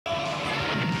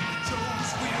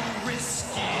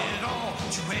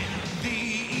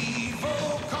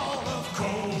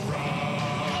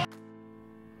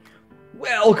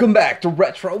Welcome back to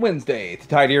Retro Wednesday, the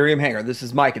Titanium Hangar. This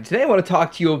is Mike, and today I want to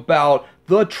talk to you about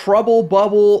the Trouble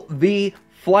Bubble, the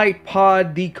Flight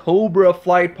Pod, the Cobra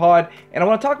Flight Pod, and I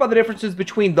want to talk about the differences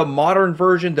between the modern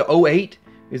version, the 08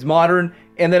 is modern,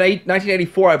 and the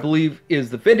 1984, I believe, is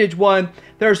the vintage one.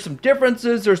 There's some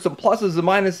differences, there's some pluses and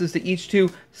minuses to each two,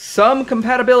 some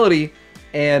compatibility,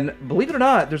 and believe it or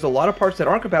not, there's a lot of parts that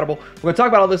aren't compatible. We're going to talk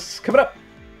about all this coming up.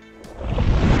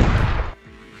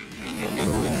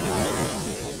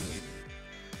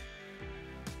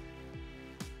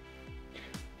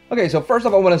 Okay, so first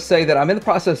off, I want to say that I'm in the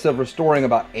process of restoring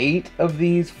about 8 of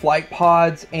these flight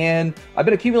pods, and I've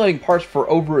been accumulating parts for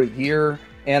over a year,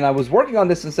 and I was working on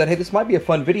this and said, hey, this might be a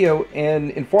fun video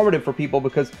and informative for people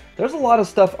because there's a lot of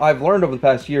stuff I've learned over the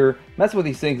past year messing with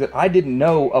these things that I didn't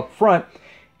know up front.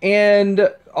 And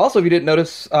also, if you didn't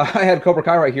notice, I had Cobra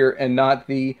Kai right here and not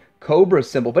the Cobra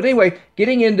symbol. But anyway,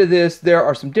 getting into this, there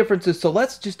are some differences, so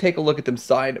let's just take a look at them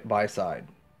side by side.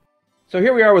 So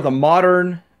here we are with a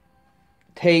modern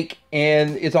take,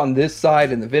 and it's on this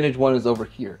side, and the vintage one is over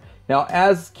here. Now,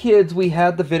 as kids, we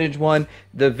had the vintage one.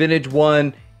 The vintage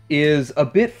one is a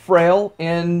bit frail,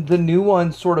 and the new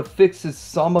one sort of fixes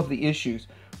some of the issues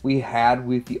we had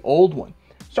with the old one.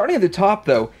 Starting at the top,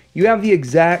 though, you have the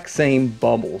exact same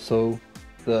bubble. So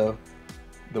the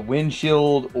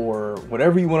windshield, or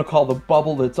whatever you want to call the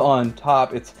bubble that's on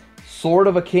top, it's sort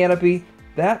of a canopy.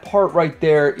 That part right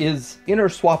there is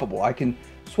interswappable. I can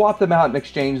swap them out and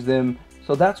exchange them.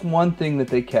 So that's one thing that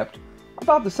they kept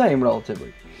about the same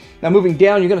relatively. Now moving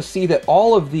down, you're going to see that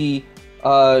all of the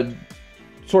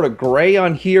sort of gray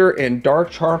on here and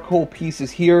dark charcoal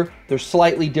pieces here, they're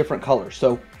slightly different colors.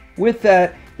 So with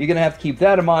that, you're going to have to keep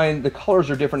that in mind. The colors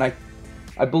are different.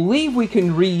 I believe we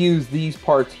can reuse these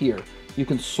parts here. You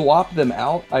can swap them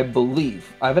out, I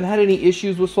believe. I haven't had any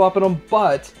issues with swapping them,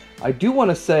 but I do want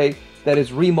to say that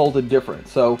it's remolded different.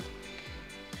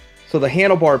 So the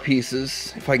handlebar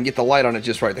pieces, if I can get the light on it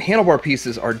just right, the handlebar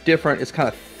pieces are different. It's kind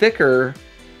of thicker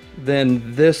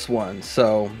than this one,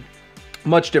 so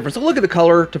much different. So look at the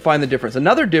color to find the difference.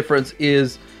 Another difference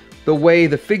is the way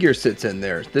the figure sits in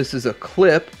there. This is a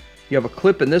clip. You have a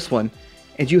clip in this one,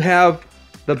 and you have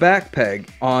the back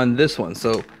peg on this one.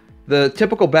 So the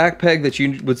typical back peg that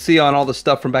you would see on all the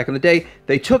stuff from back in the day,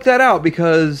 they took that out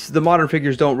because the modern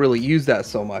figures don't really use that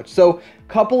so much. So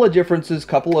couple of differences,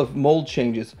 couple of mold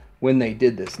changes when they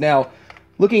did this. Now,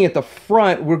 looking at the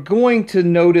front, we're going to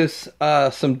notice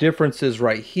some differences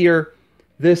right here.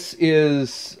 This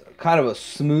is kind of a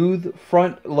smooth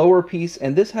front lower piece,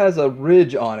 and this has a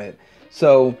ridge on it.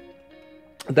 So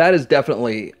that is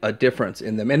definitely a difference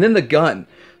in them. And then the gun.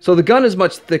 So the gun is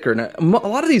much thicker. Now, a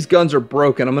lot of these guns are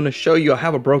broken. I'm going to show you, I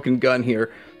have a broken gun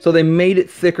here. So they made it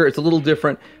thicker. It's a little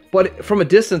different. But from a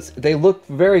distance, they look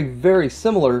very, very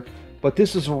similar. But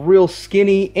this is real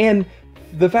skinny, and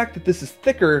the fact that this is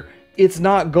thicker, it's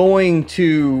not going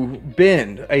to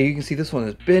bend. You can see this one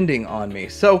is bending on me.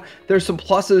 So there's some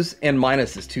pluses and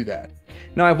minuses to that.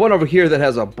 Now I have one over here that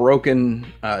has a broken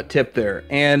tip there.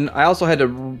 And I also had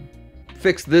to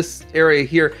fix this area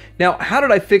here. Now, how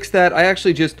did I fix that? I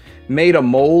actually just made a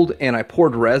mold and I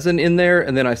poured resin in there,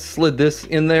 and then I slid this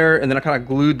in there, and then I kind of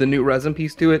glued the new resin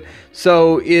piece to it.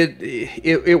 So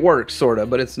it works sort of,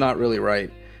 but it's not really right.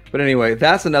 But anyway,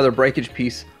 that's another breakage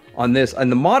piece on this. And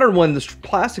the modern one, this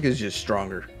plastic is just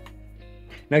stronger.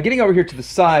 Now getting over here to the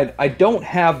side, I don't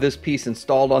have this piece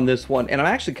installed on this one, and I'm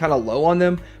actually kind of low on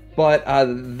them, but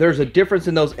there's a difference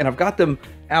in those, and I've got them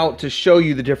out to show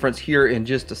you the difference here in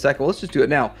just a second. Well, let's just do it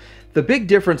now. The big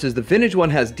difference is the vintage one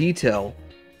has detail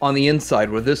on the inside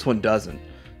where this one doesn't.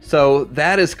 So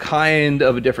that is kind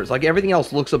of a difference. Like everything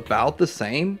else looks about the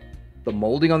same. The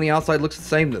molding on the outside looks the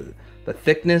same. The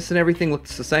thickness and everything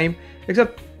looks the same,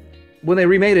 except when they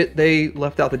remade it, they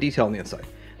left out the detail on the inside.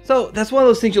 So that's one of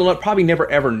those things you'll probably never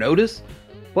ever notice,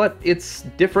 but it's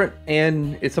different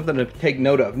and it's something to take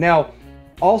note of. Now,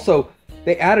 also,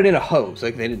 they added in a hose.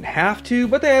 Like, they didn't have to,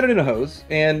 but they added in a hose,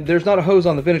 and there's not a hose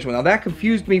on the vintage one. Now that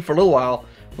confused me for a little while.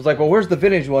 I was like, well, where's the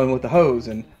vintage one with the hose?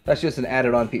 And that's just an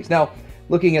added on piece. Now,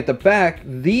 looking at the back,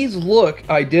 these look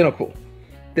identical.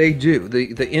 They do.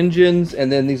 The engines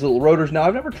and then these little rotors. Now,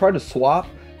 I've never tried to swap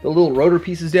the little rotor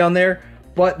pieces down there,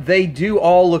 but they do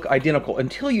all look identical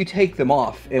until you take them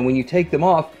off. And when you take them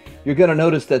off, you're going to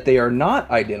notice that they are not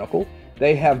identical.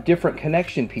 They have different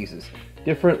connection pieces,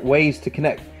 different ways to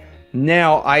connect.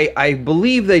 Now, I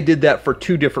believe they did that for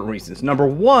 2 different reasons. Number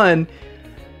one,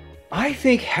 I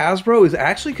think Hasbro is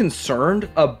actually concerned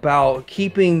about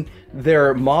keeping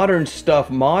their modern stuff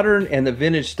modern and the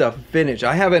vintage stuff vintage.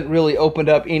 I haven't really opened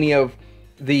up any of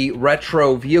the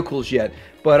retro vehicles yet,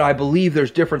 but I believe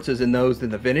there's differences in those than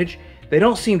the vintage. they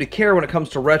don't seem to care when it comes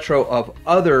to retro of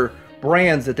other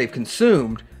brands that they've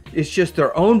consumed. It's just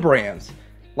their own brands,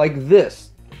 like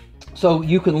this. So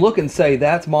you can look and say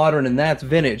that's modern and that's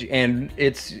vintage, and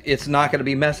it's not going to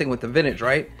be messing with the vintage,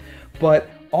 right? But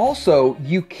also,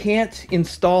 you can't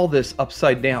install this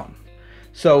upside down.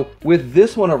 So with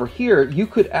this one over here, you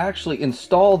could actually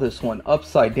install this one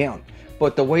upside down.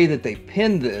 But the way that they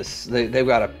pin this, they've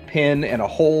got a pin and a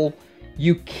hole.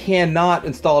 You cannot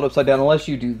install it upside down unless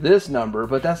you do this number,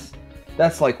 but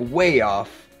that's like way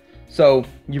off. So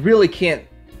you really can't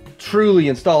truly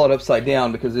install it upside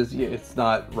down because it's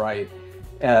not right.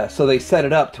 So they set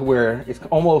it up to where it's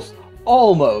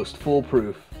almost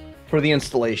foolproof for the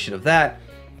installation of that.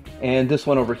 And this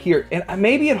one over here, and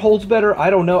maybe it holds better, I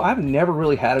don't know. I've never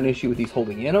really had an issue with these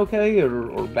holding in okay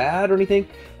or bad or anything,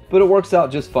 but it works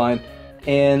out just fine.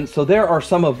 And so there are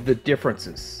some of the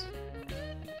differences.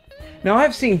 Now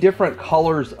I've seen different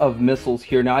colors of missiles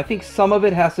here. Now I think some of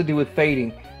it has to do with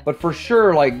fading, but for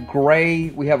sure, like gray,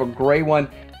 we have a gray one.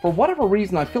 For whatever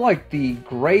reason, I feel like the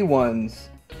gray ones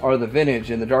are the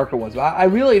vintage and the darker ones. I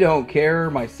really don't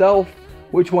care myself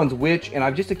which one's which, and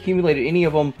I've just accumulated any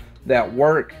of them that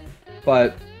work.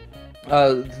 But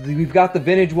we've got the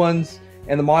vintage ones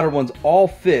and the modern ones all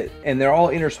fit, and they're all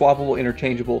interswappable,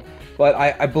 interchangeable. But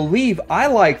I believe I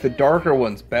like the darker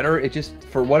ones better. It just,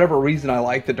 for whatever reason, I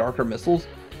like the darker missiles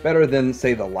better than,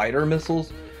 say, the lighter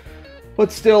missiles.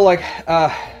 But still, like,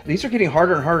 these are getting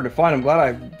harder and harder to find. I'm glad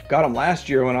I got them last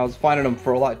year when I was finding them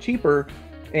for a lot cheaper.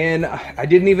 And I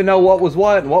didn't even know what was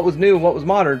what, and what was new, and what was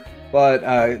modern. But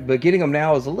getting them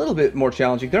now is a little bit more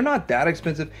challenging. They're not that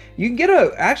expensive. You can get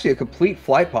actually a complete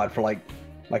flight pod for like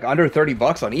under 30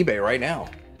 bucks on eBay right now.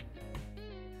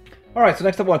 All right, so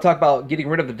next up I want to talk about getting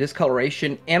rid of the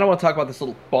discoloration, and I want to talk about this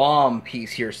little bomb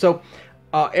piece here. So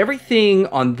everything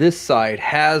on this side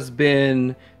has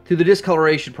been through the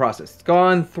discoloration process. It's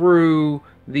gone through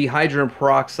the hydrogen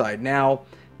peroxide. Now,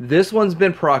 this one's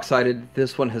been peroxided,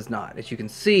 this one has not. As you can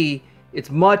see, it's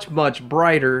much, much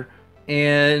brighter,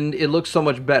 and it looks so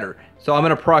much better. So I'm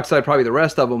going to peroxide probably the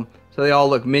rest of them so they all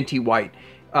look minty white.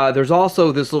 There's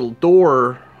also this little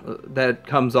door that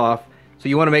comes off, so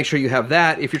you want to make sure you have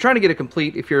that. If you're trying to get it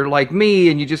complete, if you're like me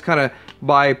and you just kind of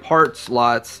buy parts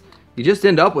lots, you just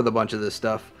end up with a bunch of this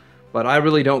stuff. But I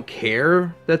really don't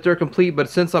care that they're complete, but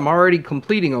since I'm already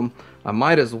completing them, I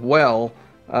might as well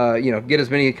get as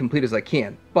many complete as I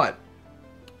can. But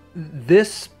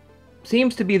this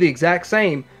seems to be the exact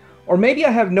same. Or maybe I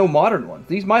have no modern ones.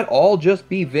 These might all just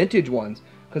be vintage ones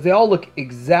because they all look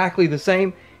exactly the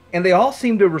same, and they all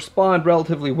seem to respond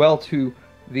relatively well to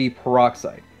the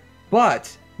peroxide.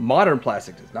 But modern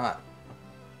plastic does not.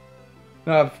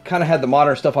 Now, I've kind of had the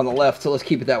modern stuff on the left, so let's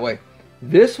keep it that way.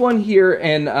 This one here,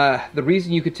 and the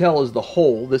reason you could tell is the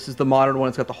hole. This is the modern one.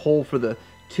 It's got the hole for the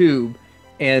tube,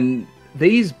 and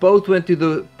these both went through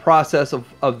the process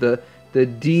of the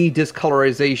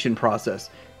de-discolorization process.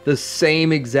 The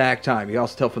same exact time. You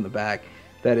also tell from the back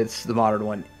that it's the modern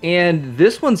one. And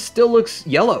this one still looks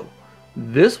yellow.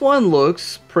 This one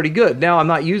looks pretty good. Now, I'm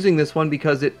not using this one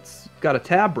because it's got a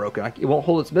tab broken. It won't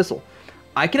hold its missile.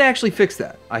 I can actually fix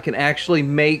that. I can actually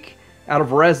make out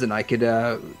of resin. I could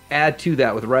add to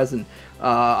that with resin.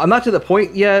 I'm not to the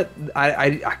point yet.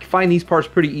 I find these parts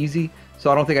pretty easy,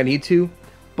 so I don't think I need to.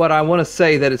 But I want to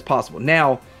say that it's possible.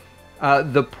 Now,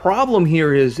 the problem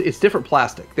here is it's different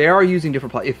plastic. They are using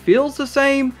different plastic. It feels the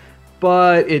same,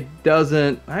 but it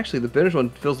doesn't. Actually, the vintage one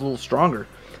feels a little stronger.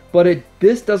 But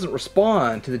this doesn't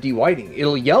respond to the de-whiting.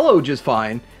 It'll yellow just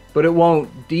fine, but it won't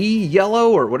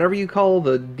de-yellow or whatever you call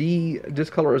the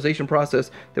de-discolorization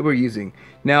process that we're using.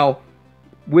 Now,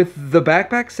 with the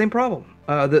backpack, same problem.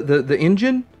 The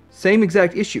engine, same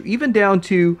exact issue. Even down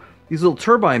to these little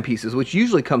turbine pieces, which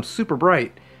usually come super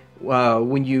bright.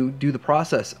 When you do the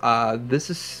process, this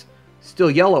is still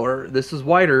yellower, this is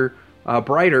whiter,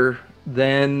 brighter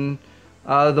than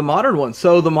the modern one.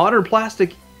 So the modern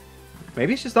plastic,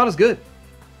 maybe it's just not as good.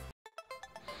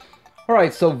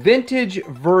 Alright, so vintage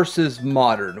versus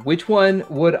modern. Which one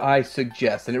would I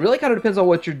suggest? And it really kind of depends on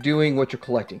what you're doing, what you're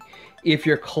collecting. If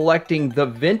you're collecting the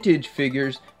vintage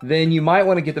figures, then you might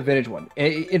want to get the vintage one.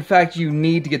 In fact, you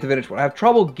need to get the vintage one. I have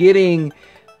trouble getting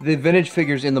the vintage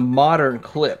figures in the modern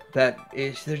clip. They're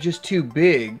just too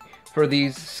big for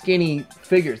these skinny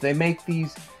figures. They make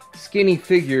these skinny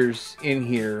figures in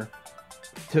here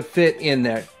to fit in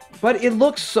there. But it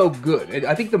looks so good.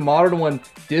 I think the modern one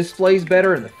displays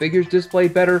better and the figures display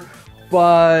better,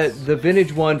 but the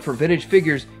vintage one for vintage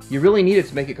figures, you really need it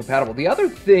to make it compatible. The other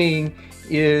thing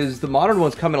is the modern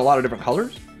ones come in a lot of different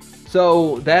colors.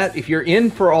 So that if you're in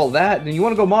for all that, then you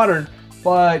want to go modern,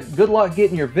 but good luck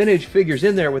getting your vintage figures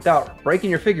in there without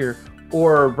breaking your figure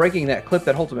or breaking that clip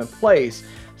that holds them in place.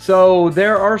 So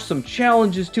there are some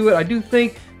challenges to it. I do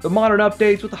think the modern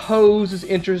updates with the hose is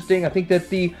interesting. I think that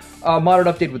the modern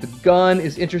update with the gun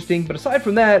is interesting. But aside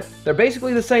from that, they're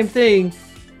basically the same thing,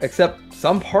 except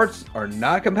some parts are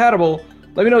not compatible.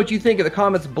 Let me know what you think in the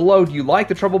comments below. Do you like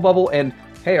the trouble bubble? And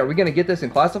hey, are we going to get this in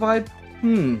classified?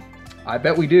 I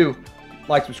bet we do.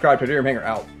 Like, subscribe to Hanger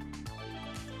out.